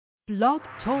Blog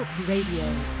Talk Radio.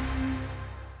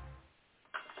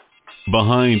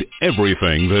 Behind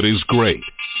everything that is great,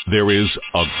 there is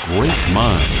a great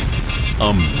mind,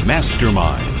 a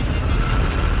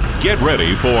mastermind. Get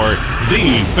ready for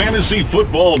the Fantasy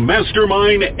Football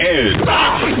Mastermind Edge,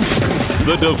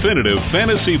 the definitive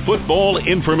fantasy football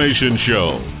information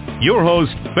show. Your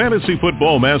host, Fantasy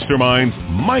Football Mastermind's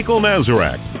Michael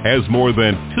Nazarek, has more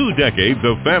than 2 decades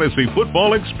of fantasy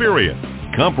football experience,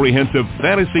 comprehensive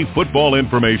fantasy football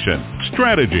information,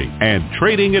 strategy, and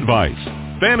trading advice,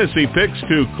 fantasy picks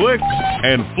to click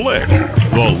and flick,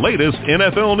 the latest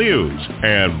NFL news,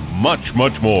 and much,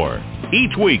 much more.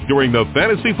 Each week during the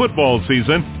fantasy football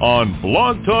season on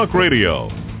Blog Talk Radio.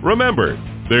 Remember,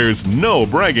 there's no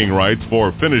bragging rights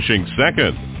for finishing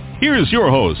second. Here's your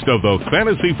host of the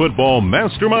Fantasy Football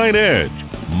Mastermind Edge,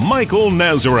 Michael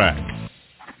Nazarek.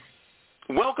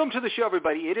 Welcome to the show,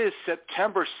 everybody. It is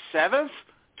September 7th,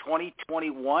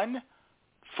 2021.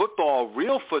 Football,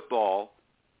 real football,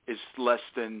 is less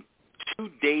than 2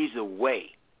 days away.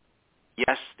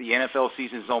 Yes, the NFL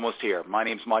season is almost here. My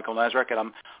name is Michael Nazarek, and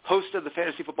I'm host of the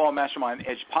Fantasy Football Mastermind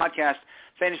Edge podcast.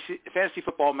 Fantasy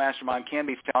Football Mastermind can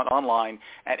be found online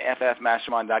at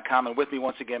ffmastermind.com. And with me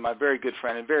once again, my very good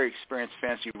friend and very experienced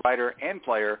fantasy writer and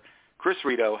player, Chris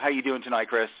Rito. How you doing tonight,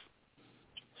 Chris?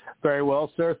 Very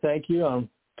well, sir. Thank you.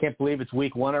 Can't believe it's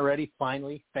week 1 already.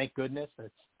 Finally, thank goodness.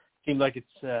 It seems like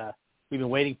it's we've been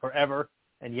waiting forever,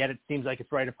 and yet it seems like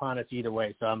it's right upon us either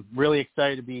way. So I'm really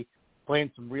excited to be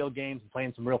playing some real games and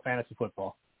playing some real fantasy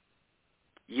football.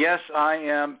 Yes, I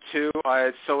am too.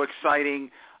 It's so exciting.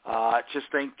 Just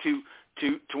think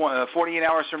 48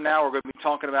 hours from now, we're going to be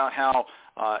talking about how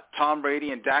Tom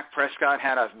Brady and Dak Prescott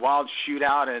had a wild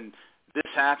shootout, and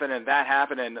this happened and that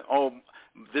happened, and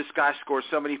this guy scored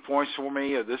so many points for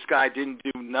me, or this guy didn't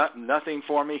do nothing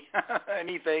for me,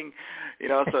 anything,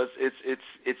 So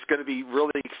it's going to be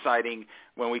really exciting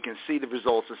when we can see the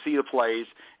results and see the plays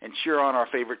and cheer on our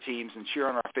favorite teams and cheer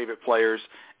on our favorite players,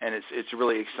 and it's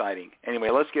really exciting. Anyway,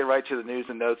 let's get right to the news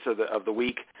and notes of the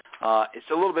week. It's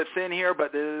a little bit thin here,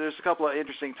 but there's a couple of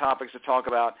interesting topics to talk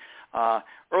about.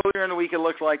 Earlier in the week, it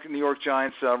looked like the New York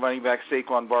Giants running back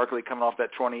Saquon Barkley, coming off that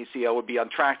torn ACL, would be on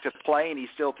track to play, and he's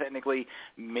still technically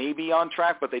maybe on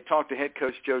track, but they talked to head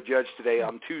coach Joe Judge today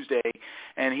on Tuesday,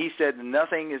 and he said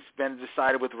nothing has been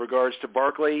decided with regards to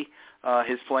Barkley,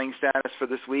 his playing status for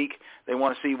this week. They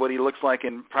want to see what he looks like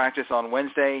in practice on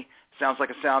Wednesday. Sounds like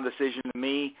a sound decision to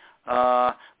me.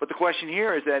 But the question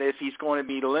here is that if he's going to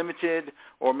be limited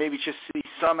or maybe just see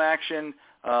some action,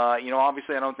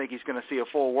 obviously I don't think he's going to see a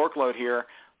full workload here.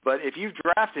 But if you've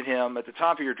drafted him at the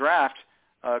top of your draft,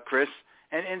 Chris,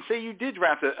 and say you did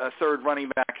draft a third running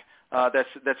back,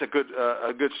 that's a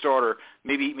good starter.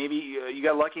 Maybe you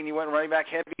got lucky and you went running back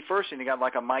heavy first, and you got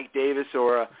like a Mike Davis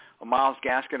or a Myles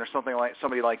Gaskin or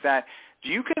somebody like that. Do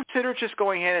you consider just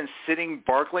going ahead and sitting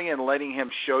Barkley and letting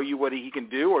him show you what he can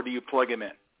do, or do you plug him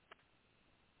in?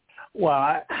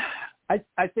 Well,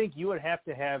 I think you would have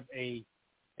to have a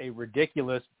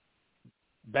ridiculous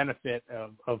benefit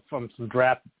from some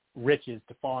draft riches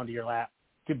to fall into your lap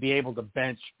to be able to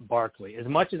bench Barkley. As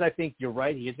much as I think you're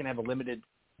right, he is going to have a limited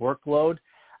workload.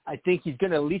 I think he's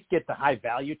going to at least get the high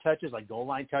value touches, like goal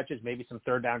line touches, maybe some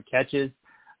third down catches.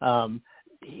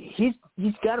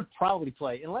 He's got to probably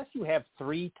play unless you have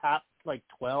 3 top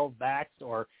 12 backs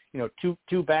or two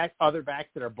other backs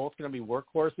that are both going to be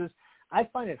workhorses. I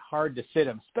find it hard to sit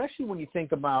him, especially when you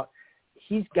think about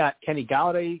he's got Kenny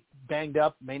Golladay banged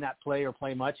up, may not play or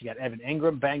play much. You got Evan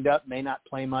Ingram banged up, may not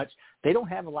play much. They don't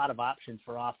have a lot of options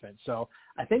for offense. So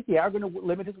I think they are going to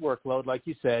limit his workload, like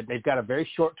you said. They've got a very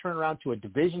short turnaround to a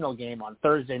divisional game on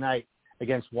Thursday night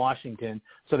against Washington.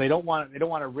 So they don't want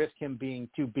to risk him being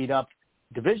too beat up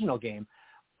divisional game.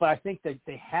 But I think that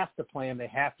they have to play him. They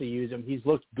have to use him. He's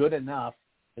looked good enough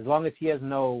as long as he has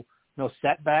no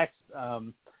setbacks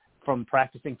from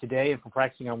practicing today and from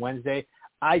practicing on Wednesday.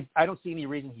 I don't see any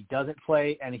reason he doesn't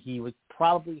play, and he would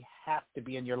probably have to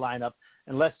be in your lineup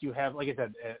unless you have, like I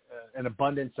said, an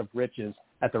abundance of riches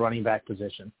at the running back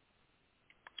position.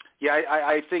 Yeah,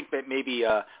 I think that maybe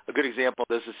a good example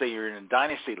of this is, say you're in a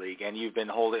dynasty league and you've been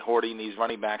hoarding these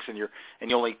running backs, and you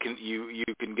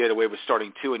can get away with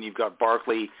starting 2, and you've got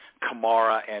Barkley,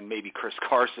 Kamara, and maybe Chris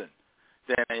Carson.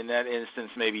 Then in that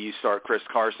instance, maybe you start Chris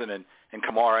Carson and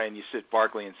Kamara, and you sit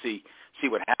Barkley and see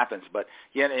what happens. But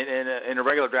yeah, in a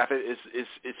regular draft,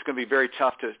 it's going to be very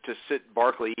tough to sit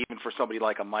Barkley, even for somebody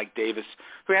like a Mike Davis,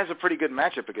 who has a pretty good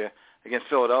matchup against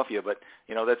Philadelphia. But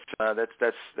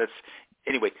that's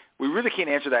Anyway, we really can't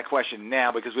answer that question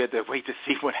now because we have to wait to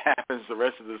see what happens the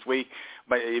rest of this week.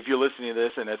 But if you're listening to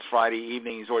this and it's Friday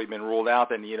evening, he's already been ruled out,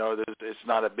 then, it's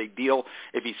not a big deal.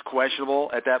 If he's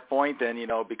questionable at that point, then,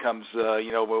 it becomes,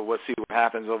 we'll see what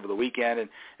happens over the weekend,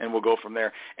 and we'll go from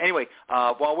there. Anyway,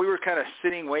 while we were kind of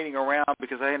sitting, waiting around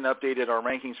because I hadn't updated our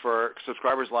rankings for our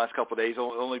subscribers the last couple of days,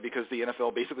 only because the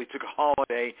NFL basically took a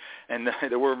holiday and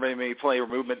there weren't many player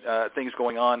movement things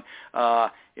going on.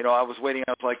 I was waiting.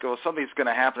 I was like, oh, something's going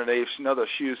to happen today. Another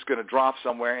shoe's going to drop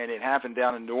somewhere, and it happened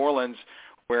down in New Orleans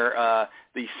where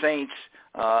the Saints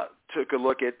took a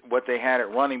look at what they had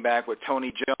at running back, with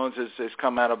Tony Jones has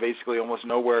come out of basically almost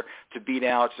nowhere to beat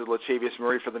out to Latavius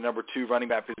Murray for the number 2 running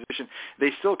back position. They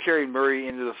still carried Murray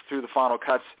through the final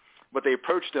cuts, but they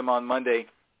approached him on Monday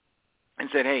and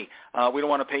said, hey, we don't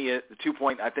want to pay you the 2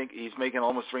 point. I think he's making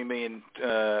almost $3 million,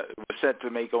 was set to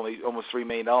make almost $3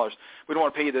 million. We don't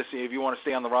want to pay you this. If you want to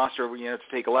stay on the roster, you have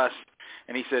to take less.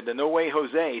 And he said, no way,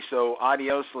 Jose. So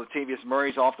adios, Latavius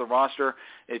Murray's off the roster.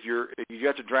 If you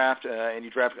have to draft and you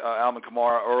draft Alvin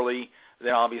Kamara early,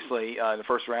 then obviously in the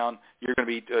first round you're going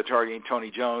to be targeting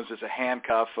Tony Jones as a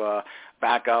handcuff,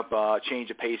 backup, change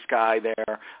of pace guy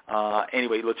there.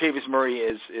 Anyway, Latavius Murray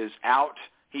is out.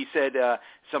 He said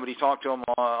somebody talked to him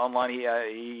online.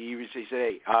 He said,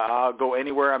 hey, I'll go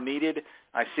anywhere I'm needed.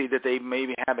 I see that they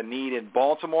maybe have a need in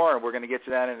Baltimore, and we're going to get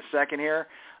to that in a second here.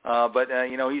 But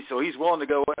he's willing to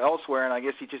go elsewhere, and I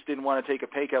guess he just didn't want to take a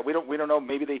pay cut. We don't know.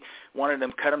 Maybe they wanted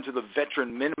him cut him to the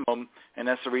veteran minimum, and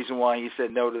that's the reason why he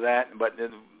said no to that. But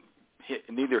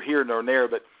neither here nor there.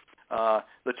 But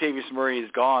Latavius Murray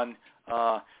is gone.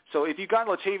 So if you got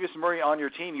Latavius Murray on your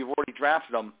team, you've already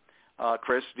drafted him.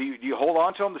 Chris, do you hold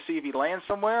on to him to see if he lands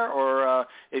somewhere, or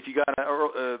if you got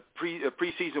a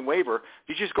preseason waiver,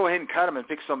 you just go ahead and cut him and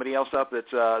pick somebody else up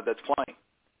that's playing?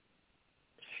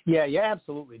 Yeah, you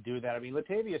absolutely do that. I mean,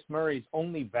 Latavius Murray's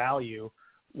only value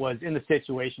was in the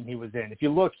situation he was in. If you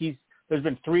look, there's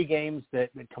been 3 games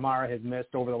that Kamara has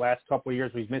missed over the last couple of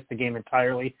years where he's missed the game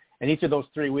entirely. And each of those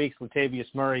 3 weeks, Latavius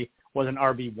Murray was an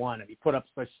RB1, and he put up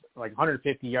like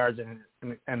 150 yards and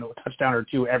a touchdown or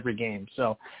 2 every game.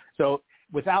 So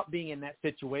without being in that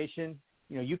situation,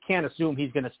 you can't assume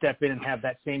he's going to step in and have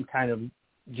that same kind of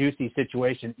juicy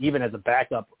situation, even as a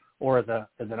backup or as an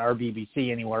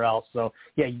RBBC anywhere else. So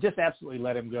yeah, you just absolutely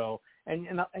let him go. And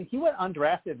he went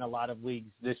undrafted in a lot of leagues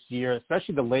this year,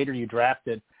 especially the later you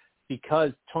drafted,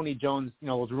 because Tony Jones,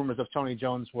 those rumors of Tony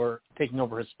Jones were taking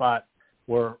over his spot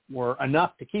were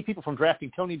enough to keep people from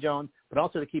drafting Tony Jones, but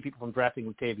also to keep people from drafting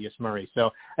Latavius Murray. So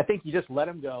I think you just let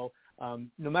him go.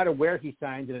 No matter where he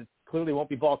signs, and it clearly won't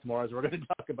be Baltimore, as we're going to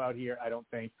talk about here, I don't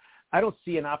think. I don't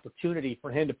see an opportunity for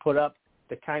him to put up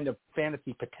the kind of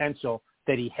fantasy potential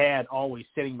that he had always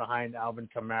sitting behind Alvin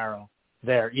Kamara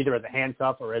there, either as a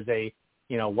handcuff or as a,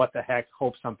 what the heck,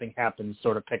 hope something happens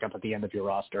sort of pick up at the end of your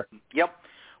roster. Yep.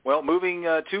 Well, moving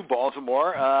to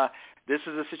Baltimore, this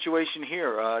is a situation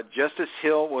here. Justice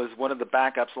Hill was one of the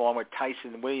backups along with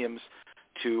Tyson Williams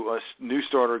to new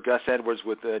starter Gus Edwards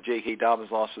with J.K.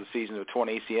 Dobbins' loss of the season of torn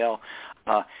ACL.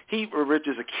 He ripped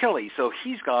his Achilles, so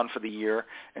he's gone for the year.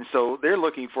 And so they're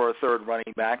looking for a third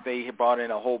running back. They brought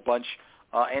in a whole bunch,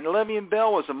 and Le'Veon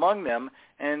Bell was among them.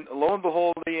 And lo and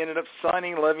behold, they ended up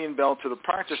signing Le'Veon Bell to the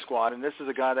practice squad. And this is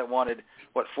a guy that wanted,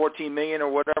 $14 million or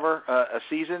whatever a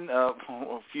season a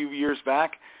few years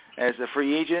back as a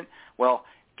free agent. Well,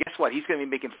 guess what? He's going to be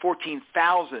making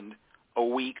 $14,000 a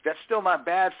week. That's still not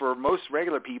bad for most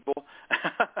regular people.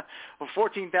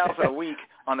 $14,000 a week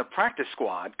on the practice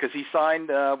squad because he signed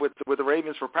with the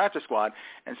Ravens for practice squad.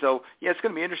 And so, yeah, it's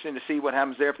going to be interesting to see what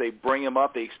happens there if they bring him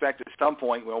up. They expect at some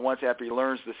point, once after he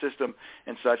learns the system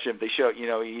and such, if they show,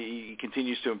 he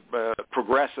continues to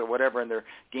progress or whatever in their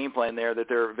game plan there, that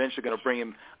they're eventually going to bring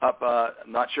him up.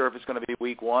 I'm not sure if it's going to be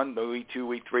week 1, week 2,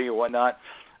 week 3, or whatnot.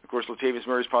 Of course, Latavius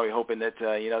Murray's probably hoping that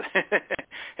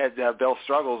had Bell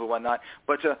struggles or whatnot.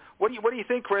 But what do you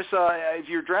think, Chris? If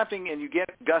you're drafting and you get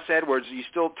Gus Edwards, do you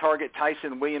still target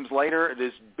Tyson Williams later?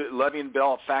 Does Le'Veon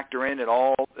Bell factor in at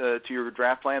all to your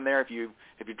draft plan there if you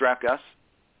draft Gus?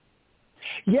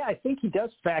 Yeah, I think he does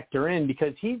factor in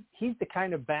because he's the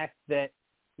kind of back that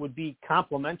would be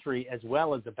complementary as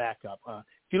well as a backup.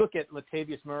 If you look at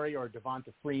Latavius Murray or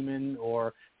Devonta Freeman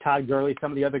or Todd Gurley,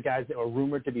 some of the other guys that were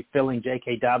rumored to be filling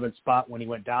J.K. Dobbins' spot when he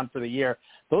went down for the year,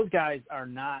 those guys are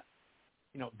not,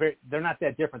 they're not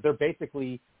that different. They're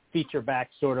basically feature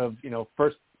backs, sort of,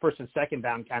 first and second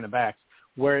down kind of backs.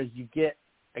 Whereas you get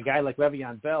a guy like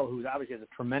Le'Veon Bell, who obviously has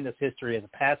a tremendous history as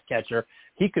a pass catcher,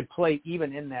 he could play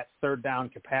even in that third down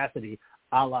capacity,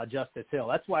 a la Justice Hill.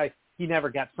 That's why he never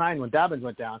got signed when Dobbins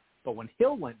went down. But when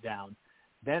Hill went down,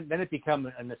 then it becomes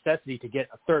a necessity to get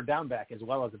a third down back as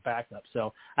well as a backup.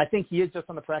 So I think he is just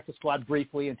on the practice squad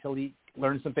briefly until he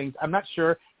learns some things. I'm not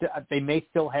sure. They may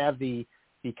still have the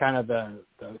kind of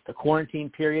the quarantine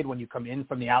period when you come in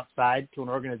from the outside to an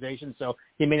organization. So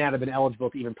he may not have been eligible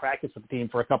to even practice with the team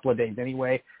for a couple of days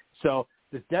anyway. So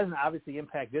this doesn't obviously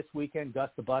impact this weekend. Gus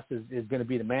the Bus is going to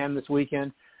be the man this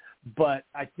weekend. But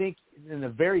I think in the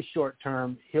very short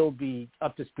term, he'll be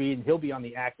up to speed and he'll be on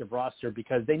the active roster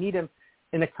because they need him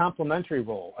in a complementary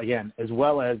role, again, as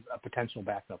well as a potential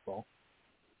backup role.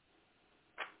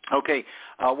 Okay,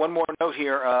 one more note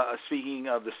here. Speaking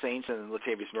of the Saints and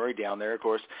Latavius Murray down there, of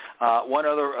course, one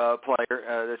other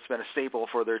player that's been a staple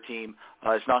for their team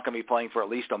is not going to be playing for at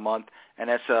least a month, and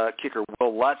that's kicker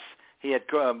Will Lutz. He had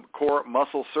core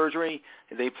muscle surgery.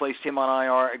 They placed him on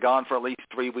IR, gone for at least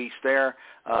 3 weeks there.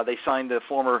 They signed the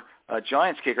former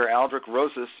Giants kicker, Aldrich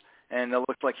Rosas, and it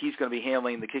looks like he's going to be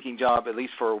handling the kicking job at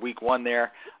least for week 1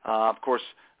 there. Of course,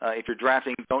 if you're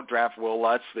drafting, don't draft Will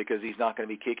Lutz because he's not going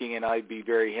to be kicking, and I'd be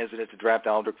very hesitant to draft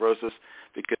Aldrich Rosas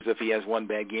because if he has one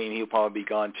bad game, he'll probably be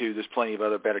gone too. There's plenty of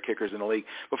other better kickers in the league.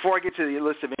 Before I get to the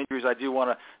list of injuries, I do want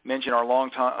to mention our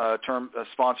long-term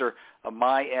sponsor,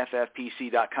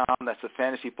 myffpc.com. That's the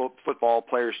Fantasy Football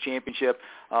Players Championship.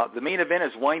 The main event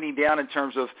is winding down in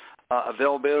terms of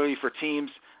availability for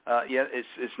teams.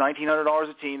 It's $1,900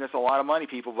 a team. That's a lot of money,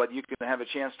 people, but you can have a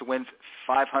chance to win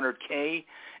 $500K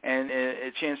and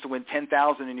a chance to win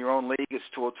 $10,000 in your own league. It's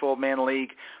to a 12-man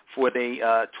league with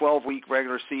a 12-week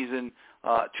regular season,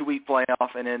 2-week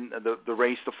playoff, and then the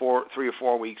race, the 3 or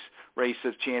 4 weeks race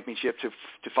of championship to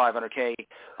 $500K.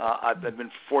 I've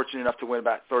been fortunate enough to win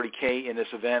about $30K in this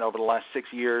event over the last 6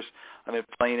 years. I've been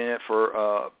playing in it for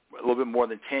a little bit more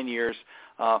than 10 years.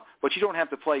 But you don't have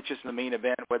to play just in the main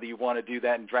event, whether you want to do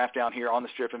that and draft down here on the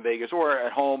Strip in Vegas or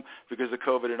at home because of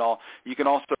COVID and all. You can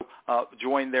also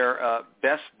join their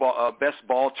best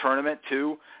ball tournament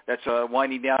too. That's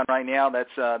winding down right now.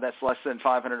 That's less than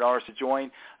 $500 to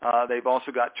join. They've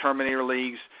also got Terminator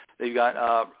leagues. They've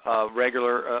got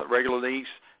regular leagues.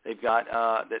 They've got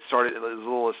that started as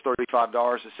little as $35,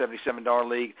 a $77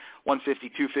 league,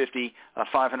 $150, $250,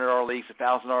 $500 leagues,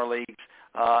 $1,000 leagues.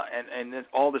 And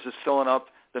all this is filling up.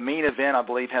 The main event, I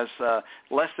believe, has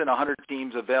less than 100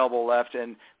 teams available left,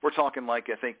 and we're talking like,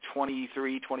 I think,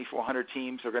 2,400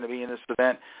 teams are going to be in this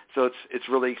event, so it's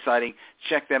really exciting.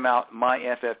 Check them out,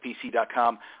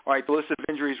 myffpc.com. All right, the list of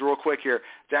injuries real quick here.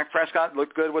 Dak Prescott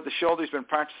looked good with the shoulder. He's been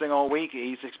practicing all week.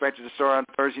 He's expected to start on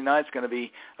Thursday night. It's going to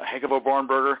be a heck of a barn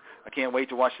burger. I can't wait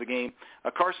to watch the game.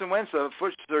 Carson Wentz,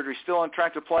 foot surgery, still on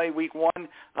track to play week 1.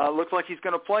 Looks like he's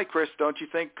going to play, Chris. Don't you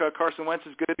think Carson Wentz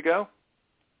is good to go?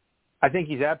 I think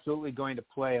he's absolutely going to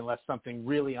play unless something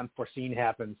really unforeseen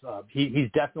happens.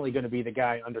 He's definitely going to be the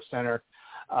guy under center.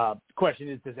 The question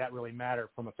is, does that really matter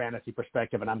from a fantasy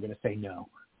perspective? And I'm going to say no.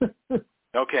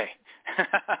 Okay.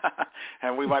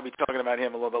 And we might be talking about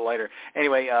him a little bit later.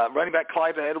 Anyway, running back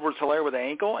Clyde Edwards-Helaire with an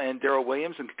ankle and Darrell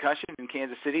Williams in concussion in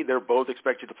Kansas City. They're both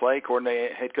expected to play, according to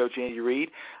head coach Andy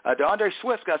Reid. DeAndre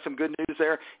Swift's got some good news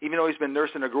there. Even though he's been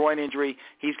nursing a groin injury,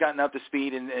 he's gotten up to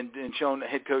speed and shown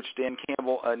head coach Dan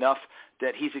Campbell enough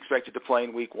that he's expected to play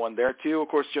in week 1 there, too. Of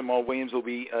course, Jamal Williams will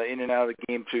be in and out of the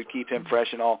game to keep him fresh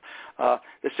and all.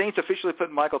 The Saints officially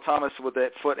put Michael Thomas with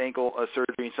that foot ankle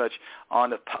surgery and such on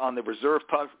the reserve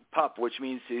pup, which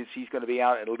means he's going to be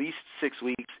out at least 6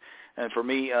 weeks. And for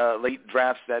me, late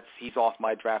drafts, he's off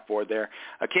my draft board there.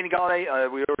 Kenny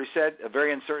Golladay, we already said,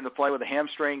 very uncertain to play with a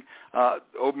hamstring.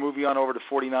 Moving on over to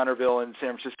 49erville in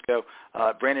San Francisco.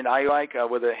 Brandon Ayuk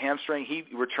with a hamstring. He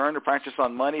returned to practice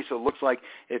on Monday, so it looks like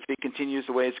if he continues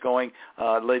the way it's going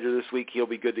later this week, he'll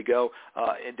be good to go.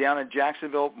 Down in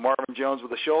Jacksonville, Marvin Jones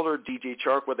with a shoulder, DJ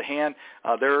Chark with a hand.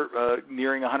 They're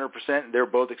nearing 100%. They're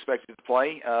both expected to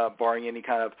play, barring any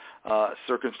kind of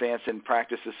circumstance in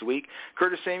practice this week.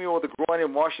 Curtis Samuel with a groin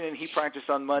in Washington. He practiced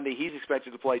on Monday. He's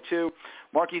expected to play too.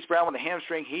 Marquise Brown with a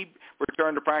hamstring. He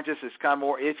returned to practice. It's kind of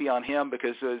more iffy on him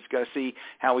because he's got to see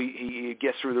how he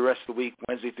gets through the rest of the week,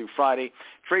 Wednesday through Friday.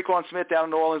 Traquan Smith down in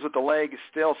New Orleans with the leg,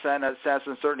 still sad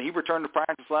uncertain. He returned to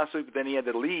practice last week, but then he had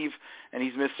to leave, and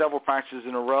he's missed several practices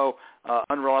in a row.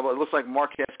 Unreliable. It looks like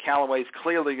Marquez Callaway is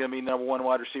clearly going to be number 1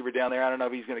 wide receiver down there. I don't know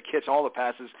if he's going to catch all the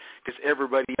passes because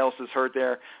everybody else is hurt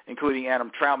there, including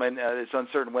Adam Troutman. It's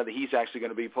uncertain whether he's actually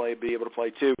going to be able to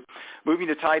play too. Moving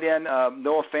to tight end,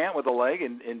 Noah Fant with a leg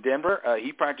in Denver.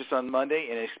 He practiced on Monday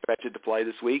and expected to play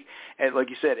this week. And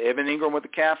like you said, Evan Ingram with the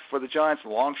calf for the Giants,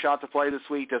 long shot to play this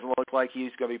week. Doesn't look like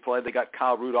he's going to be played. They got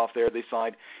Kyle Rudolph there. They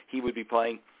signed. He would be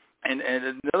playing. And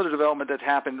another development that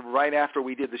happened right after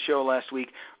we did the show last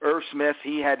week, Irv Smith,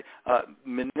 he had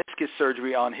meniscus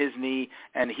surgery on his knee,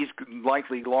 and he's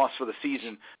likely lost for the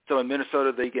season. So in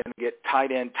Minnesota, they can get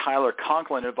tight end Tyler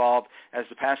Conklin involved as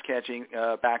the pass catching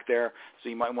back there. So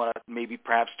you might want to maybe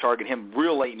perhaps target him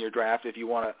real late in your draft if you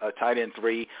want a tight end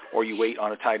 3 or you wait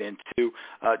on a tight end 2.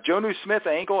 Jonnu Smith,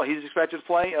 ankle, he's expected to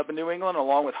play up in New England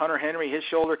along with Hunter Henry, his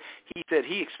shoulder. He said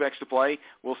he expects to play.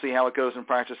 We'll see how it goes in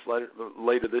practice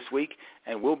later this week,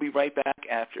 and we'll be right back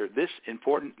after this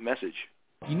important message.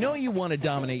 You know you want to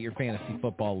dominate your fantasy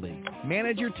football league.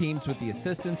 Manage your teams with the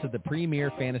assistance of the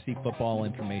premier fantasy football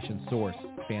information source,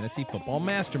 Fantasy Football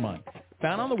Mastermind.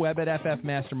 Found on the web at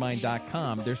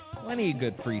ffmastermind.com, there's plenty of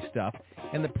good free stuff,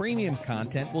 and the premium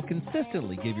content will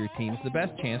consistently give your teams the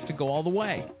best chance to go all the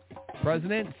way.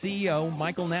 President and CEO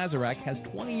Michael Nazarek has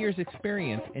 20 years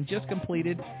experience and just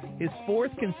completed his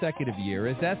 4th consecutive year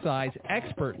as SI's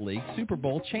Expert League Super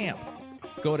Bowl champ.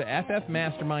 Go to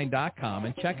ffmastermind.com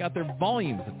and check out their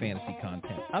volumes of fantasy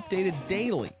content, updated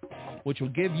daily, which will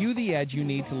give you the edge you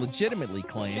need to legitimately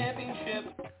claim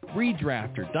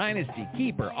redrafter, dynasty,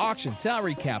 keeper, auction,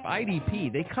 salary cap,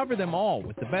 IDP. They cover them all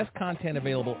with the best content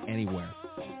available anywhere.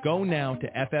 Go now to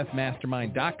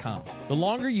ffmastermind.com. The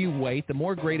longer you wait, the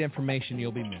more great information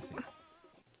you'll be missing.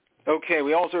 Okay,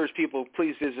 we also urge people,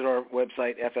 please visit our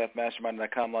website,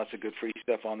 ffmastermind.com. Lots of good free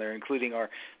stuff on there, including our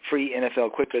free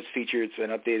NFL Quick Bets feature. It's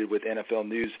been updated with NFL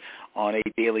news on a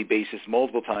daily basis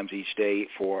multiple times each day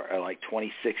for like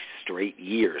 26 straight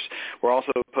years. We're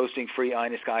also posting free Eye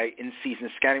in the Sky in-season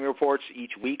scouting reports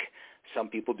each week. Some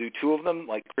people do 2 of them,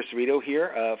 like Chris Rito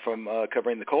here from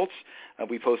covering the Colts.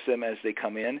 We post them as they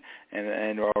come in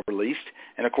and are released.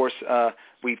 And, of course,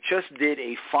 we've just did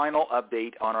a final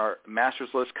update on our Masters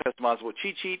List customizable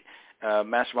cheat sheet,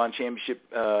 Mastermind Championship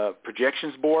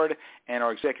projections board, and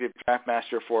our executive draft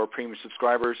master for our premium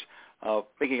subscribers,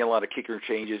 making a lot of kicker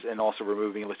changes and also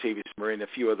removing Latavius Murray and a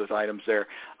few other items there.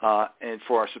 And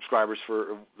for our subscribers,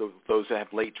 for those that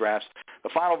have late drafts. The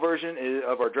final version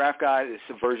of our draft guide is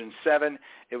version 7.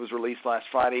 It was released last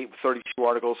Friday with 32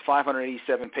 articles,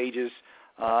 587 pages,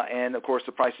 and, of course,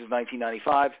 the price is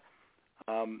 $19.95.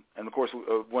 And, of course,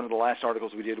 one of the last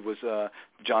articles we did was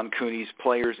John Cooney's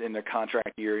players in their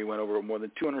contract year. He went over more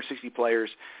than 260 players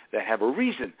that have a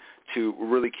reason to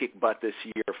really kick butt this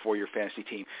year for your fantasy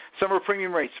team. Summer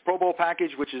premium rates, Pro Bowl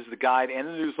package, which is the guide and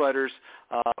the newsletters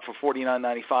for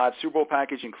 $49.95. Super Bowl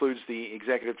package includes the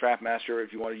executive draft master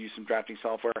if you want to use some drafting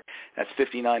software. That's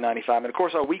 $59.95. And, of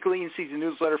course, our weekly in-season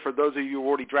newsletter for those of you who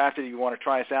already drafted and you want to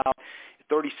try us out,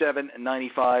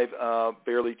 $37.95,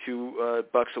 barely $2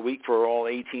 a week for all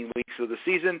 18 weeks of the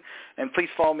season. And please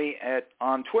follow me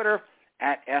on Twitter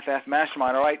at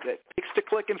ffmastermind. All right, picks to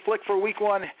click and flick for week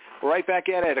 1. We're right back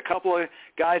at it. A couple of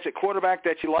guys at quarterback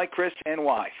that you like, Chris, and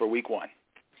why for week 1?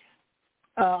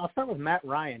 I'll start with Matt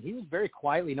Ryan. He was very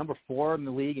quietly number 4 in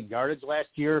the league in yardage last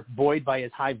year, buoyed by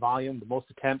his high volume, the most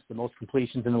attempts, the most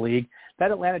completions in the league.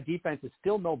 That Atlanta defense is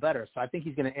still no better, so I think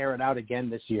he's going to air it out again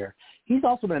this year. He's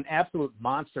also been an absolute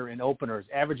monster in openers,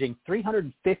 averaging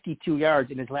 352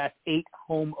 yards in his last 8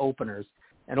 home openers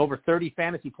and over 30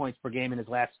 fantasy points per game in his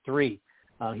last 3.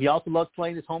 He also loves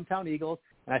playing his hometown Eagles,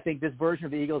 and I think this version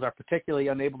of the Eagles are particularly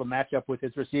unable to match up with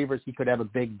his receivers. He could have a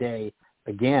big day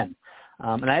again.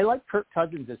 And I like Kirk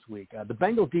Cousins this week. The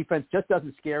Bengals defense just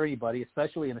doesn't scare anybody,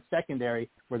 especially in the secondary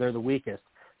where they're the weakest.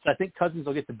 So I think Cousins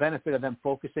will get the benefit of them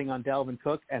focusing on Dalvin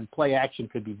Cook, and play action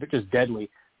could be just deadly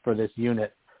for this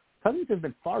unit. Cousins has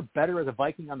been far better as a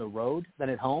Viking on the road than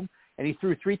at home, and he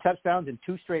threw 3 touchdowns in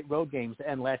 2 straight road games to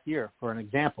end last year, for an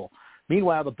example.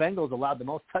 Meanwhile, the Bengals allowed the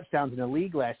most touchdowns in the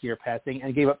league last year passing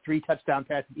and gave up 3 touchdown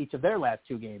passes each of their last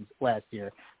 2 games last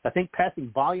year. I think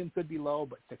passing volume could be low,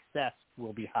 but success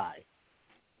will be high.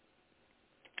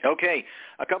 Okay,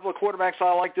 a couple of quarterbacks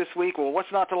I like this week. Well,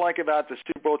 what's not to like about the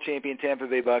Super Bowl champion Tampa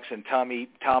Bay Bucks and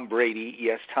Tom Brady?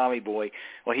 Yes, Tommy Boy.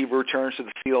 Well, he returns to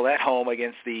the field at home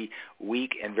against the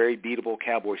weak and very beatable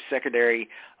Cowboys secondary.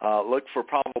 Look for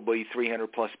probably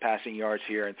 300-plus passing yards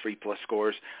here and 3+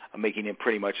 scores, making him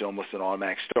pretty much almost an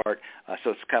automatic start. So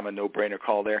it's kind of a no-brainer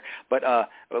call there. But a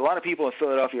lot of people in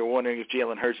Philadelphia are wondering if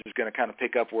Jalen Hurts is going to kind of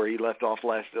pick up where he left off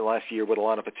last year with a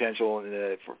lot of potential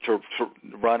to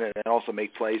run and also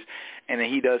make plays plays. And then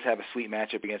he does have a sweet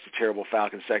matchup against a terrible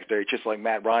Falcons secondary, just like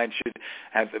Matt Ryan should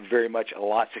have very much a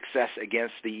lot of success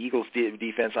against the Eagles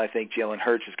defense. I think Jalen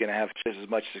Hurts is going to have just as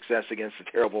much success against the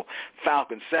terrible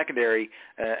Falcons secondary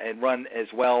and run as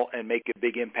well and make a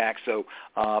big impact. So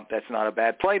that's not a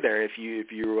bad play there. If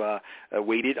you're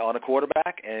weighted on a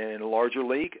quarterback and in a larger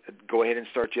league, go ahead and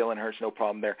start Jalen Hurts, no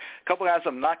problem there. A couple guys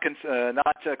I'm not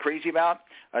crazy about.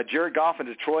 Jared Goff in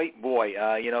Detroit, boy,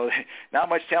 not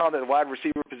much talent at the wide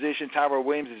receiver position. Tyrell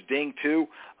Williams is dinged too.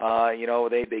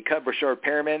 They cut Brashard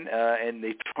Perriman, and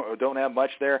they don't have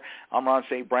much there. Amon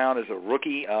St. Brown is a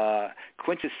rookie.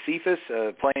 Quintus Cephas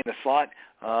playing the slot.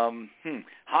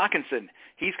 Hawkinson,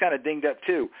 he's kind of dinged up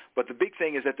too. But the big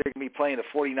thing is that they're going to be playing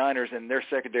the 49ers, and their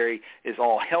secondary is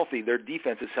all healthy. Their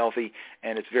defense is healthy,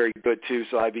 and it's very good too.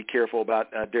 So I'd be careful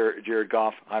about Jared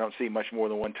Goff. I don't see much more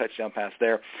than one touchdown pass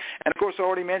there. And, of course, I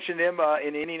already mentioned him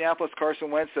in Indianapolis, Carson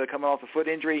Wentz coming off a foot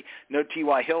injury. No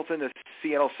T.Y. Hilton. The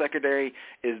Seattle secondary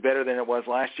is better than it was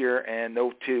last year, and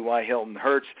no T.Y. Hilton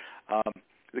hurts. Of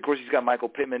course, he's got Michael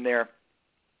Pittman there.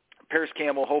 Paris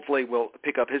Campbell hopefully will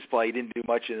pick up his play. He didn't do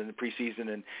much in the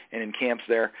preseason and in camps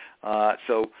there.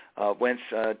 So Wentz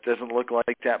doesn't look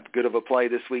like that good of a play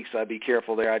this week, so I'd be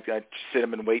careful there. I'd sit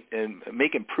him and wait and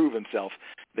make him prove himself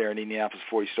there in Indianapolis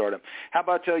before you start him. How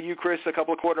about you, Chris, a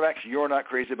couple of quarterbacks you're not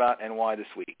crazy about and why this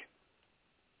week?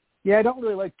 Yeah, I don't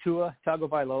really like Tua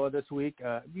Tagovailoa this week.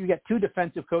 You got two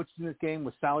defensive coaches in this game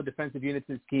with solid defensive units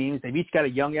and schemes. They've each got a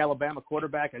young Alabama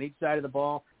quarterback on each side of the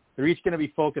ball. They're each going to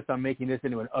be focused on making this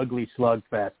into an ugly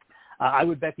slugfest. I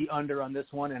would bet the under on this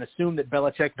one and assume that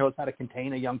Belichick knows how to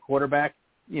contain a young quarterback.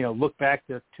 Look back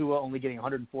to Tua only getting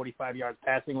 145 yards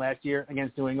passing last year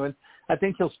against New England. I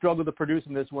think he'll struggle to produce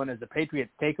in this one as the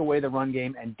Patriots take away the run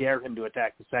game and dare him to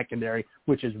attack the secondary,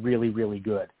 which is really, really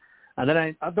good. And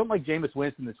then I don't like Jameis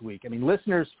Winston this week. I mean,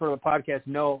 listeners for the podcast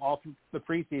know all through the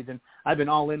preseason I've been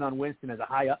all in on Winston as a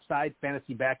high upside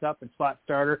fantasy backup and spot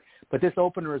starter, but this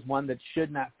opener is one that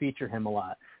should not feature him a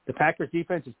lot. The Packers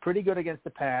defense is pretty good against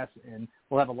the pass, and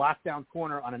we'll have a lockdown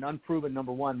corner on an unproven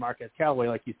number one, Marquez Callaway,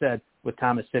 like you said, with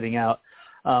Thomas sitting out.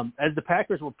 As the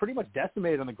Packers were pretty much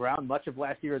decimated on the ground much of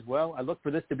last year as well, I look for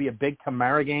this to be a big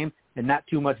Kamara game and not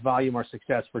too much volume or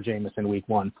success for Jameis in week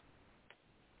one.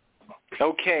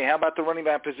 Okay, how about the running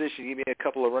back position? Give me a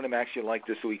couple of running backs you like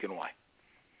this week and why.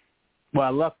 Well,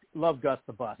 I love Gus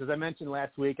the Bus. As I mentioned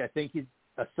last week, I think he's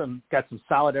got some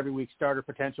solid every week starter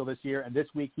potential this year, and this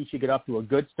week he should get up to a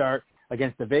good start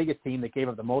against the Vegas team that gave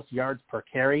up the most yards per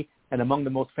carry and among the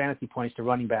most fantasy points to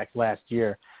running backs last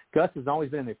year. Gus has always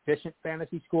been an efficient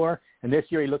fantasy scorer, and this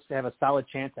year he looks to have a solid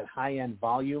chance at high-end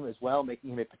volume as well, making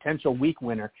him a potential week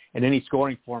winner in any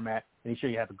scoring format, and he's sure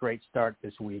you have a great start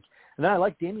this week. And then I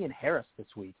like Damian Harris this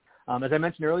week. As I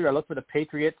mentioned earlier, I look for the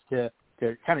Patriots to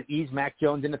kind of ease Mac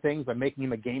Jones into things by making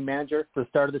him a game manager for the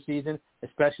start of the season,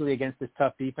 especially against this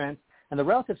tough defense. And the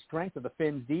relative strength of the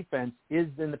Finns' defense is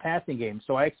in the passing game,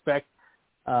 so I expect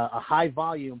a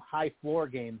high-volume, high-floor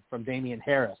game from Damian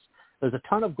Harris. There's a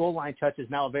ton of goal line touches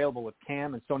now available with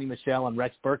Cam and Sony Michel and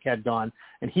Rex Burkhead gone,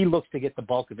 and he looks to get the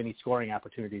bulk of any scoring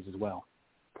opportunities as well.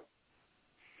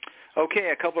 Okay,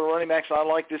 a couple of running backs I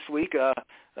like this week.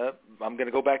 I'm going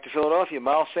to go back to Philadelphia.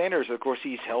 Miles Sanders, of course,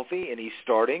 he's healthy and he's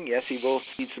starting. Yes, he will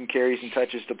need some carries and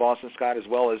touches to Boston Scott as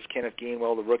well as Kenneth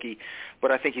Gainwell, the rookie.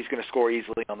 But I think he's going to score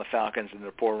easily on the Falcons and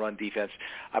their poor run defense.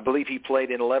 I believe he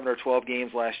played in 11 or 12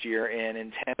 games last year, and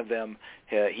in 10 of them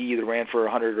he either ran for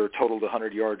 100 or totaled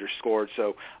 100 yards or scored.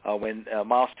 So when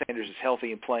Miles Sanders is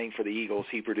healthy and playing for the Eagles,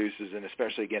 he produces, and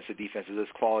especially against a defense of this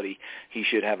quality, he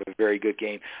should have a very good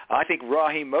game. I think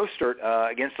Raheem Mostert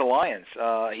against the Lions,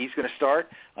 he's going to start.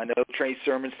 I know Trey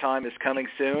Sermon's time is coming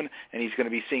soon, and he's going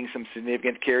to be seeing some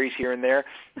significant carries here and there.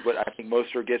 But I think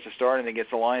Mostert gets a start and then gets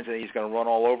the Lions, and he's going to run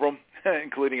all over them,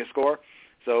 including a score.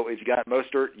 So if you got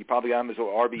Mostert, you probably got him as an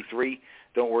RB3.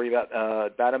 Don't worry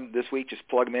about him this week. Just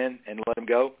plug him in and let him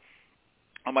go.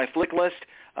 On my flick list,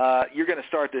 you're going to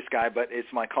start this guy, but it's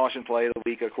my caution play of the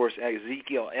week. Of course,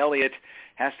 Ezekiel Elliott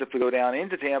has to go down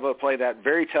into Tampa, play that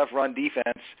very tough run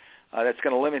defense. That's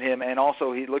going to limit him, and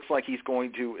also he looks like he's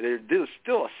going to – there's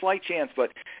still a slight chance, but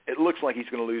it looks like he's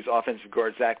going to lose offensive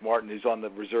guard Zach Martin, who's on the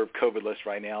reserve COVID list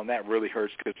right now, and that really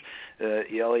hurts because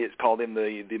Elliott called him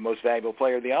the most valuable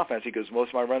player of the offense. He goes, most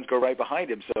of my runs go right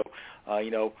behind him. So,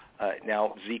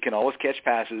 now Zeke can always catch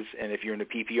passes, and if you're in the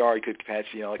PPR, he could catch,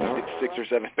 like 6 or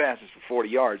 7 passes for 40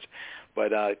 yards.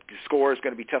 But score is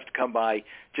going to be tough to come by.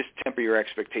 Just temper your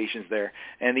expectations there.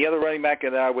 And the other running back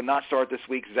that I would not start this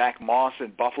week, Zach Moss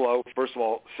in Buffalo. First of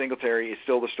all, Singletary is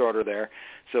still the starter there.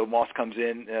 So Moss comes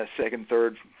in second,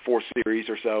 third, fourth series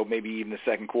or so, maybe even the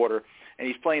second quarter. and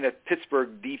he's playing a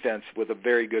Pittsburgh defense with a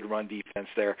very good run defense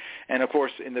there. And of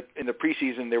course, in the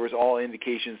preseason, there was all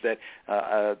indications that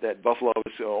that Buffalo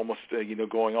was almost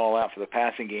going all out for the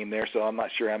passing game there. So I'm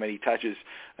not sure how many touches,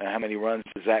 how many runs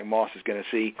Zach Moss is going to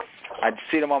see. I'd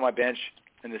sit him on my bench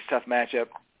in this tough matchup.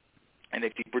 And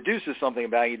if he produces something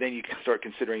of value, then you can start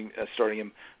considering starting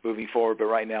him moving forward. But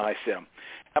right now, I sit him.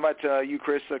 How about you,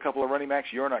 Chris? A couple of running backs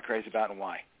you're not crazy about, and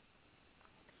why?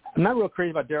 I'm not real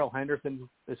crazy about Darrell Henderson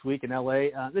this week in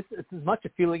L.A. It's as much a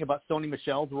feeling about Sony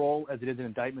Michel's role as it is an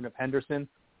indictment of Henderson.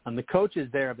 The coaches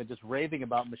there have been just raving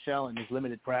about Michel and his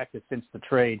limited practice since the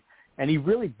trade, and he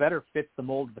really better fits the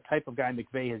mold of the type of guy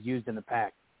McVay has used in the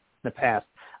past.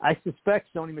 I suspect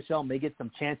Sony Michel may get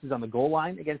some chances on the goal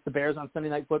line against the Bears on Sunday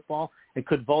Night Football and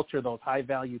could vulture those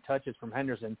high-value touches from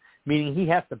Henderson, meaning he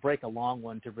has to break a long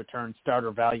one to return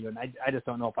starter value, and I just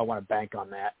don't know if I want to bank on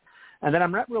that. And then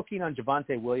I'm not real keen on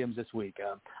Javonte Williams this week.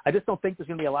 I just don't think there's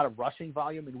going to be a lot of rushing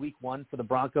volume in week one for the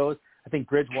Broncos. I think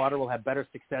Bridgewater will have better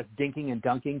success dinking and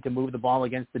dunking to move the ball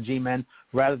against the G-men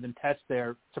rather than test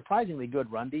their surprisingly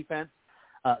good run defense.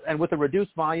 And with a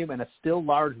reduced volume and a still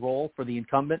large role for the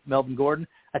incumbent, Melvin Gordon,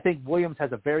 I think Williams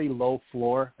has a very low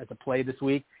floor as a play this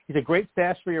week. He's a great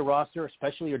stash for your roster,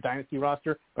 especially your dynasty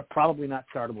roster, but probably not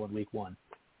startable in week one.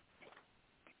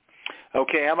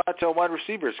 Okay, how about wide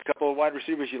receivers? A couple of wide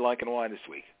receivers you like and why this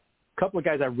week? A couple of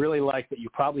guys I really like that you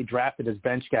probably drafted as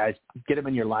bench guys. Get them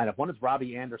in your lineup. One is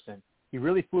Robbie Anderson. He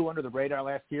really flew under the radar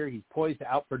last year. He's poised to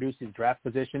outproduce his draft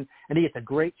position, and he gets a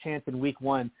great chance in week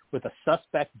one with a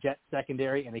suspect Jets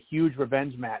secondary and a huge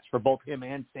revenge match for both him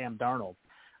and Sam Darnold.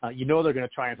 They're going to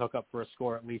try and hook up for a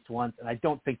score at least once, and I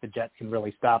don't think the Jets can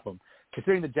really stop them.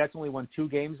 Considering the Jets only won 2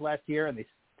 games last year, and they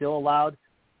still allowed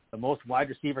the most wide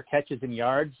receiver catches in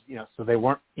yards, so they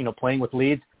weren't, playing with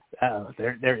leads,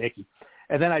 they're icky.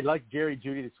 And then I like Jerry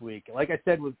Jeudy this week. Like I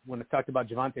said when I talked about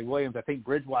Javonte Williams, I think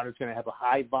Bridgewater is going to have a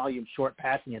high-volume, short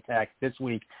passing attack this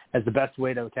week as the best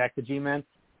way to attack the G-men.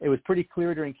 It was pretty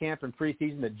clear during camp and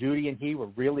preseason that Jeudy and he were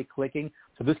really clicking,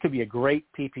 so this could be a great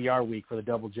PPR week for the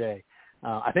Double J.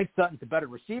 I think Sutton's a better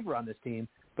receiver on this team,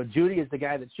 but Jeudy is the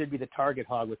guy that should be the target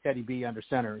hog with Teddy B under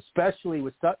center, especially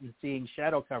with Sutton seeing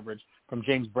shadow coverage from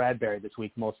James Bradbury this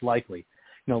week, most likely.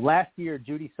 Last year,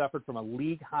 Jeudy suffered from a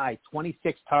league-high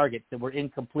 26 targets that were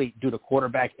incomplete due to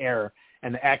quarterback error,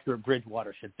 and the accurate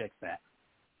Bridgewater should fix that.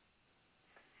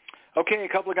 Okay, a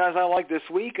couple of guys I like this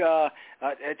week.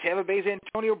 Tampa Bay's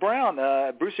Antonio Brown.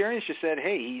 Bruce Arians just said,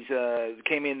 hey, he's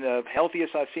came in the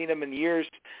healthiest I've seen him in years,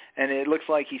 and it looks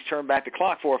like he's turned back the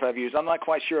clock 4 or 5 years. I'm not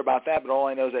quite sure about that, but all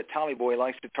I know is that Tommy Boy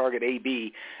likes to target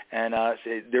AB, and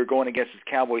they're going against his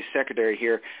Cowboys secondary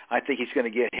here. I think he's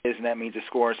going to get his, and that means a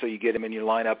score, so you get him in your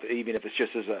lineup, even if it's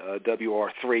just as a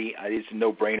WR3. It's a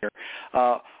no-brainer.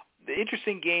 The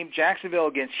interesting game, Jacksonville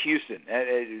against Houston.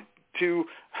 2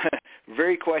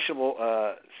 very questionable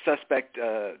suspect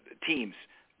teams,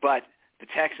 but the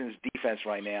Texans' defense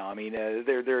right now, I mean,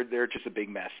 they're just a big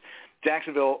mess.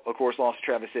 Jacksonville, of course, lost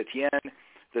Travis Etienne.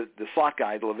 The slot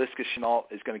guy, Laviska Shenault,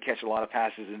 is going to catch a lot of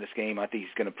passes in this game. I think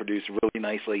he's going to produce really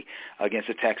nicely against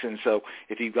the Texans. So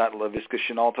if you've got Laviska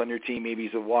Shenault on your team, maybe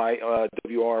he's a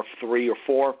WR3 or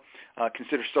 4.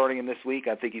 Consider starting him this week.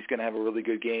 I think he's going to have a really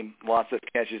good game. Lots of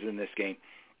catches in this game.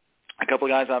 A couple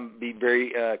of guys I'm be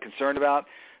very concerned about.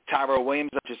 Tyrell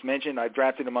Williams, I just mentioned. I've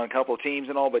drafted him on a couple of teams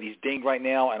and all, but he's dinged right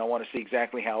now, and I want to see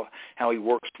exactly how he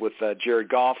works with Jared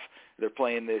Goff. They're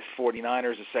playing the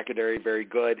 49ers, a secondary, very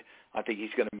good. I think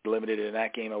he's going to be limited in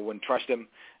that game. I wouldn't trust him.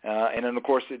 And then, of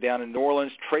course, down in New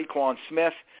Orleans, Traquan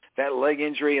Smith. That leg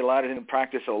injury allowed him to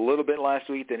practice a little bit last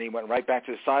week. Then he went right back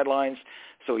to the sidelines.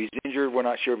 So he's injured. We're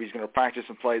not sure if he's going to practice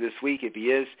and play this week. If he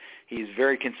is, he's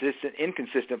very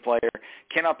inconsistent player,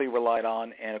 cannot be relied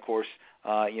on. And, of course,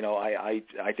 I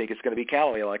think it's going to be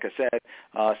Callaway, like I said.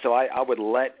 So I would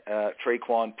let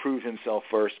Traquan prove himself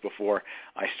first before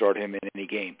I start him in any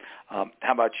game. How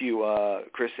about you,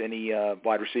 Chris? Any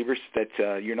wide receivers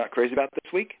that you're not crazy about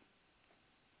this week?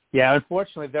 Yeah,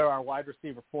 unfortunately, there are wide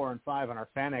receiver 4 and 5 on our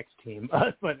FanX team.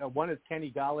 But one is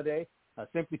Kenny Galladay.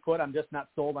 Simply put, I'm just not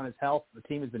sold on his health. The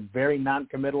team has been very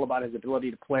non-committal about his ability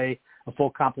to play a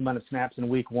full complement of snaps in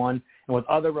week one. And with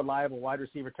other reliable wide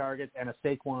receiver targets and a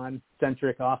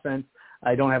Saquon-centric offense,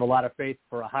 I don't have a lot of faith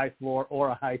for a high floor or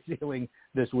a high ceiling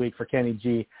this week for Kenny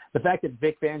G. The fact that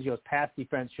Vic Fangio's pass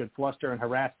defense should fluster and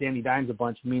harass Danny Dimes a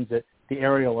bunch means that the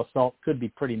aerial assault could be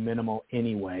pretty minimal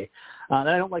anyway. And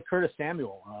I don't like Curtis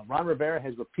Samuel. Ron Rivera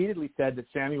has repeatedly said that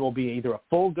Samuel will be either a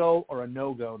full go or a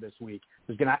no-go this week.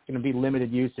 There's not going to be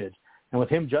limited usage. And with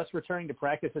him just returning to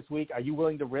practice this week, are you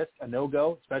willing to risk a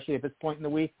no-go, especially at this point in the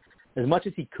week? As much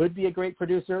as he could be a great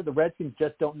producer, the Redskins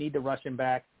just don't need to rush him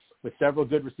back. with several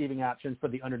good receiving options for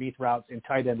the underneath routes in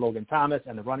tight end Logan Thomas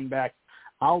and the running back.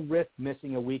 I'll risk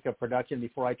missing a week of production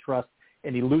before I trust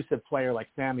an elusive player like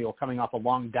Samuel coming off a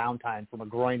long downtime from a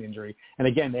groin injury. And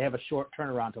again, they have a short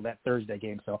turnaround till that Thursday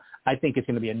game, so I think it's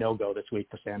going to be a no-go this week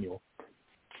for Samuel.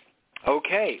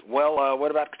 Okay. Well,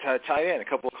 what about tight end? A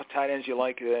couple of tight ends you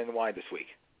like and why this week?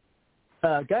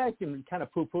 A guy I've been kind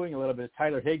of poo-pooing a little bit is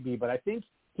Tyler Higbee, but I think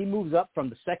he moves up from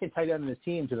the second tight end on his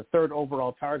team to the third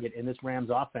overall target in this Rams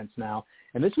offense now.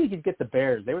 And this week he'd get the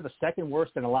Bears. They were the second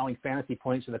worst in allowing fantasy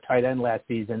points to the tight end last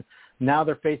season. Now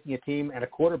they're facing a team and a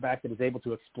quarterback that is able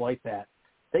to exploit that.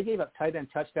 They gave up tight end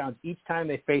touchdowns each time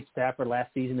they faced Stafford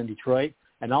last season in Detroit,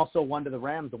 and also one to the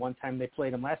Rams the one time they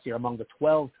played them last year among the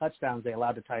 12 touchdowns they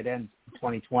allowed to tight ends in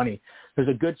 2020. There's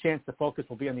a good chance the focus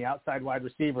will be on the outside wide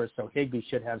receivers, so Higbee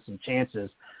should have some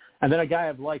chances. And then a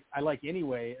guy I like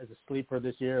anyway as a sleeper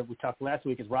this year, we talked last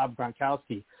week, is Rob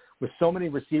Gronkowski. With so many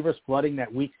receivers flooding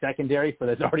that weak secondary for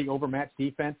this already overmatched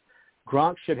defense,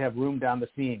 Gronk should have room down the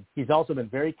seam. He's also been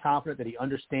very confident that he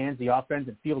understands the offense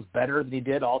and feels better than he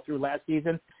did all through last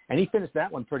season, and he finished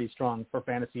that one pretty strong for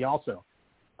fantasy also.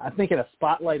 I think in a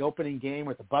spotlight opening game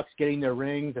with the Bucs getting their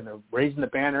rings and they're raising the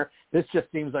banner, this just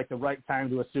seems like the right time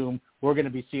to assume we're going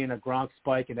to be seeing a Gronk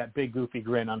spike and that big goofy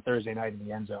grin on Thursday night in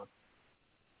the end zone.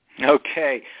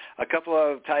 Okay. A couple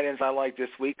of tight ends I like this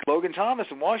week. Logan Thomas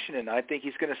in Washington. I think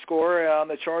he's going to score on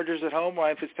the Chargers at home.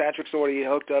 Ryan Fitzpatrick's already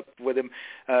hooked up with him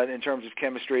in terms of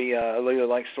chemistry. I really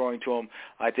like throwing to him.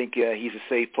 I think he's a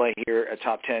safe play here, a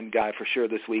top 10 guy for sure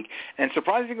this week. And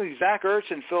surprisingly, Zach Ertz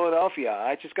in Philadelphia.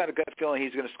 I just got a gut feeling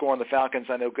he's going to score on the Falcons.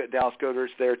 I know Dallas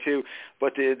Goedert's there too.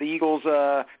 But the Eagles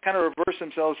kind of reversed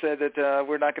themselves, said that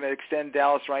we're not going to extend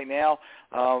Dallas right now.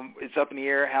 It's up in the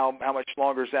air how much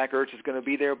longer Zach Ertz is going to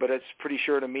be there, but it's pretty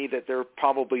sure to me that they're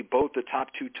probably both the top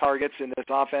two targets in this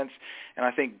offense, and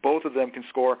I think both of them can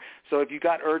score. So if you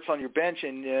got Ertz on your bench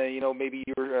and, maybe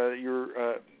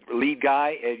your lead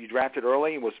guy you drafted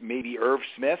early was maybe Irv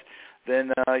Smith,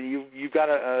 then you've got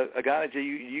a guy that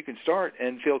you can start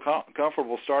and feel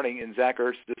comfortable starting in Zach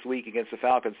Ertz this week against the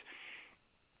Falcons.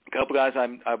 A couple guys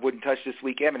I wouldn't touch this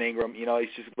week. Evan Ingram, he's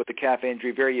just with the calf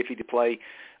injury, very iffy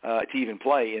to even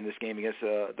play in this game against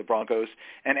the Broncos.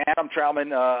 And Adam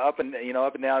Trautman, up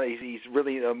and down, he's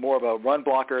really more of a run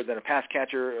blocker than a pass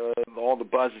catcher. All the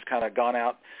buzz has kind of gone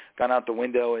out the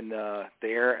window, and the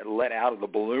air let out of the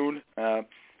balloon.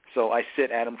 So I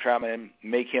sit Adam Trautman and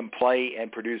make him play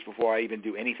and produce before I even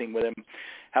do anything with him.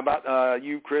 How about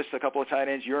you, Chris? A couple of tight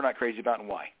ends you're not crazy about, and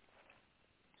why?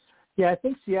 Yeah, I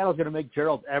think Seattle's going to make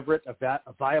Gerald Everett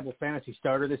a viable fantasy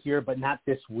starter this year, but not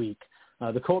this week.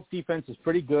 The Colts defense is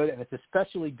pretty good, and it's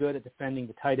especially good at defending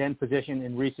the tight end position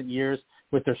in recent years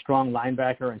with their strong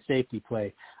linebacker and safety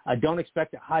play. I don't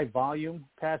expect a high volume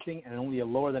passing and only a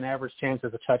lower than average chance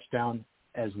of a touchdown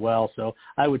as well. So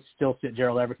I would still sit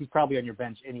Gerald Everett. He's probably on your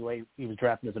bench anyway. He was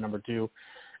drafted as a number 2.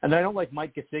 And then I don't like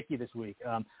Mike Gesicki this week.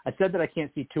 I said that I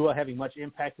can't see Tua having much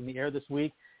impact in the air this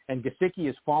week, and Gesicki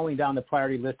is falling down the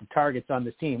priority list of targets on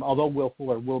this team, although Will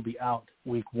Fuller will be out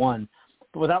week 1.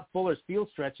 But without Fuller's field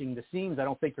stretching, the seams I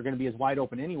don't think are going to be as wide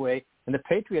open anyway, and the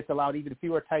Patriots allowed even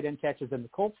fewer tight end catches than the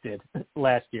Colts did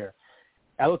last year.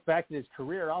 I look back at his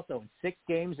career also in 6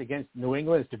 games against New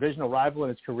England, his divisional rival in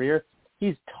his career.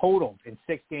 He's totaled in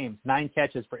 6 games 9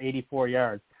 catches for 84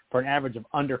 yards for an average of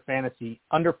under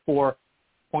 4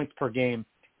 points per game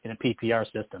in a PPR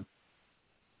system.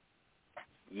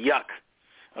 Yuck.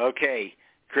 Okay,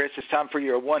 Chris, it's time for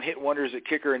your one-hit wonders at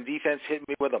kicker and defense. Hit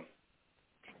me with them.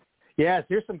 Yes,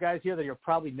 here's some guys here that you're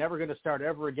probably never going to start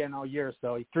ever again all year,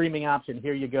 so streaming option,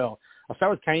 here you go. I'll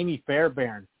start with Kaimi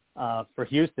Fairbairn for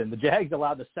Houston. The Jags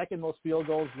allowed the second most field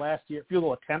goal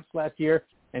attempts last year,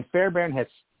 and Fairbairn has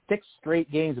 6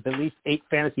 straight games with at least 8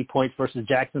 fantasy points versus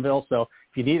Jacksonville. So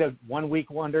if you need a one-hit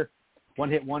wonder,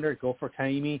 go for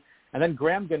Kaimi. And then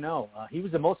Graham Gano. He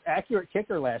was the most accurate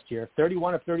kicker last year,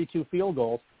 31 of 32 field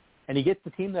goals, and he gets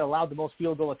the team that allowed the most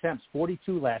field goal attempts,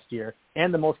 42 last year,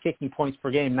 and the most kicking points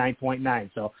per game, 9.9.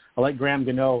 So I like Graham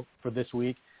Gano for this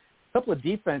week. A couple of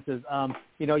defenses.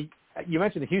 You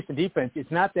mentioned the Houston defense.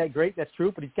 It's not that great, that's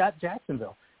true, but he's got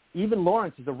Jacksonville. Even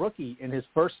Lawrence is a rookie in his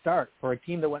first start for a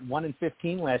team that went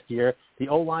 1-15 last year. The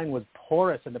O-line was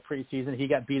porous in the preseason. He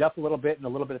got beat up a little bit in a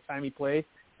little bit of time he played.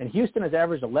 And Houston has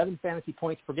averaged 11 fantasy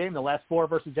points per game in the last 4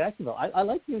 versus Jacksonville. I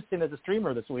like Houston as a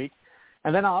streamer this week.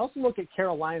 And then I'll also look at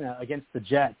Carolina against the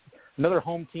Jets, another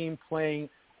home team playing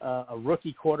a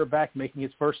rookie quarterback making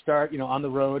his first start, on the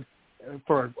road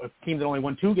for a team that only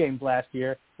won 2 games last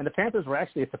year. And the Panthers were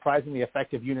actually a surprisingly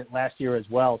effective unit last year as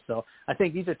well. So I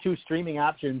think these are 2 streaming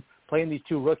options playing these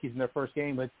 2 rookies in their first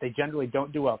game, but they generally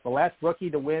don't do well. The last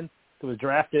rookie to win who was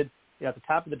drafted at the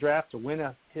top of the draft to win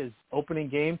his opening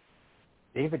game,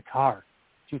 David Carr,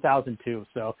 2002.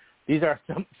 So these are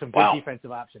some good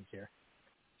defensive options here.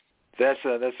 That's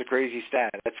a crazy stat.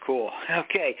 That's cool.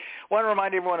 Okay. I want to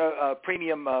remind everyone a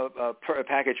premium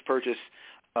package purchase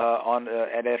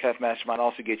at FF Mastermind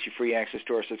also gets you free access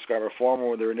to our subscriber forum,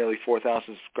 where there are nearly 4,000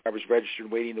 subscribers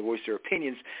registered waiting to voice their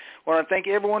opinions. I want to thank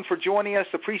everyone for joining us.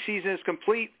 The preseason is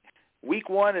complete. Week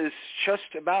 1 is just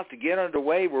about to get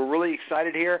underway. We're really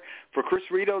excited here. For Chris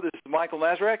Rito, this is Michael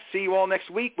Nazarek. See you all next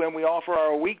week when we offer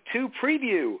our Week 2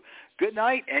 preview. Good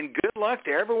night and good luck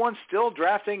to everyone still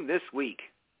drafting this week.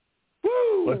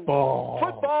 Woo!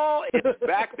 Football is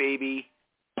back, baby.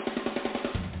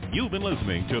 You've been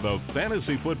listening to the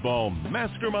Fantasy Football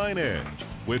Mastermind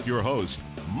Edge with your host,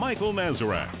 Michael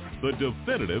Nazarek, the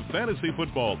definitive fantasy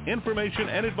football information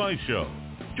and advice show.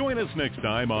 Join us next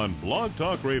time on Blog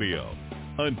Talk Radio.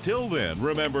 Until then,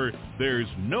 remember, there's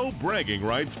no bragging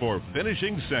rights for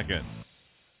finishing second.